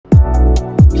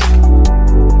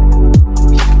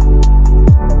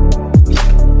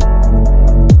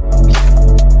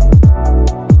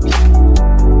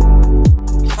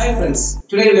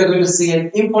Today we are going to see an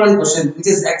important question which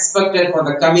is expected for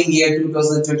the coming year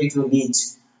 2022 NEET.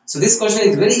 So this question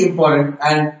is very important,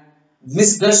 and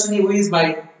Miss Darshini, who is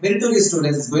my meritorious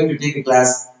student, is going to take a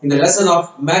class in the lesson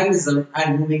of magnetism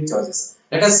and moving charges.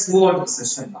 Let us move on to the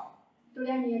session now.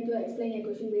 Today I am here to explain a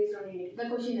question based on it. The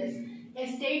question is,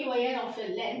 a straight wire of a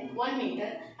length 1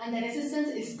 meter and the resistance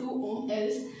is 2 ohm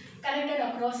is connected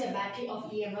across a battery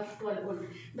of EMF 12 volt.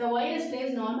 The wire is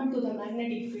placed normal to the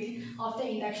magnetic field of the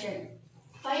induction.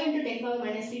 5 into 10 power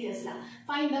minus 3 Tesla.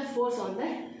 Find the force on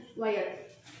the wire.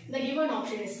 The given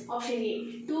option is option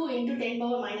A 2 into 10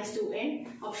 power minus 2 N,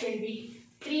 option B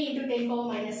 3 into 10 power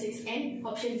minus 6 N,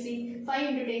 option C 5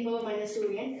 into 10 power minus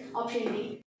 2 N, option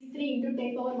D 3 into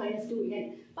 10 power minus 2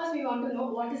 N. First we want to know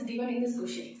what is given in this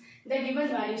question. The given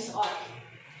values are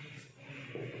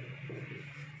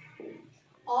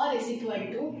R is equal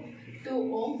to 2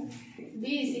 ohm, B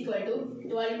is equal to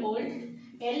 12 volt,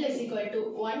 L is equal to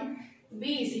 1,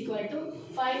 B is equal to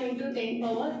 5 into 10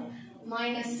 power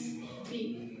minus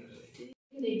 3.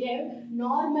 They gave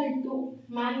normal to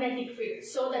magnetic field.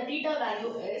 So the theta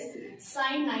value is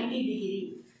sine 90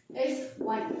 degree is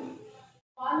 1.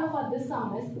 Formula for this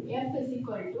sum is F is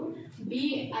equal to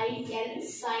BIL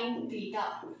sine theta.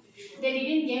 They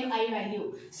didn't give I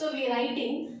value. So we are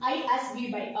writing I as V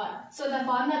by R. So the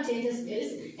formula changes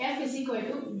is F is equal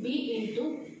to B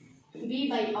into V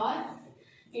by R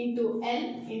into L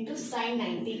into sine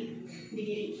 90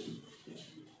 degree.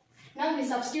 Now we are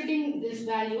substituting this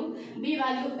value. B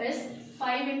value is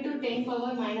 5 into 10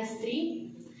 power minus 3.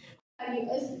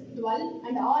 Value is 12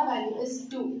 and R value is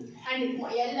 2 and L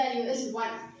value is 1.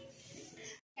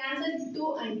 Cancel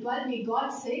 2 and 12, we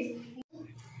got 6.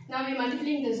 Now we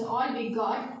multiplying this all, we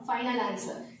got final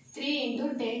answer 3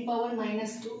 into 10 power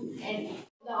minus 2 N.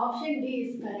 The option D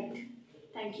is correct.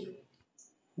 Thank you.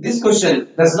 This question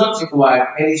does not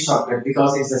require any shortcut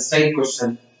because it's a straight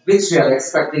question which we are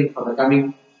expecting for the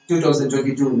coming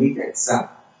 2022 NEET exam.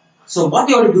 So what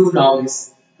you have to do now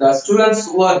is, the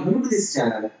students who are new to this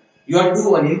channel, you have to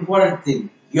do an important thing.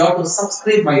 You have to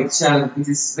subscribe my channel, which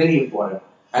is very important,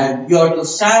 and you have to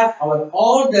share our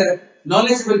all the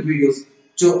knowledgeable videos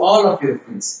to all of your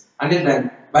friends. Until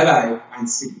then, bye bye and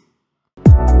see you.